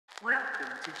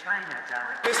to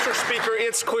Chinada. Mr. Speaker,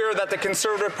 it's clear that the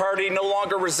Conservative Party no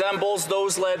longer resembles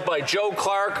those led by Joe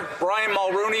Clark, Brian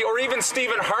Mulroney, or even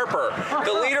Stephen Harper.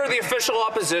 The leader of the official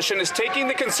opposition is taking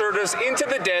the Conservatives into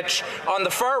the ditch on the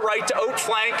far right to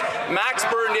outflank Max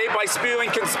Bernier by spewing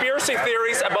conspiracy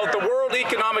theories about the World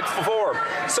Economic Forum,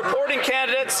 supporting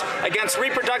candidates against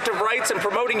reproductive rights and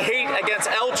promoting hate against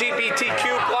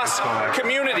LGBTQ+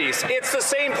 communities. It's the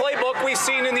same playbook we've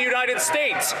seen in the United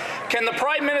States. Can the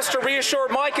Prime Minister reassure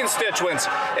my constituents,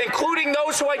 including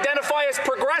those who identify as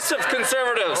progressive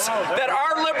Conservatives, that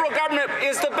our Liberal government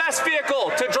is the best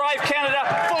vehicle to drive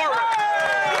Canada forward?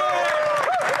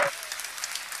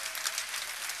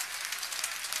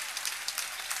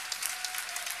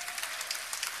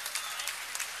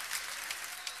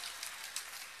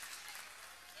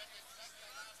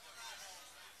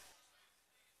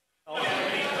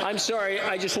 I'm sorry,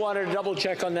 I just wanted to double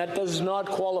check on that. Does not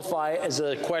qualify as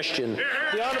a question.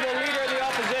 The Honourable Leader of the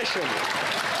Opposition.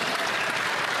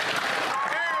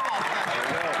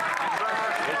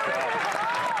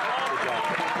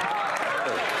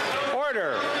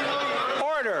 Order.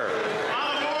 Order.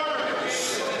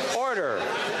 Order.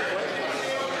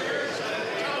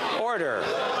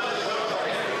 Order.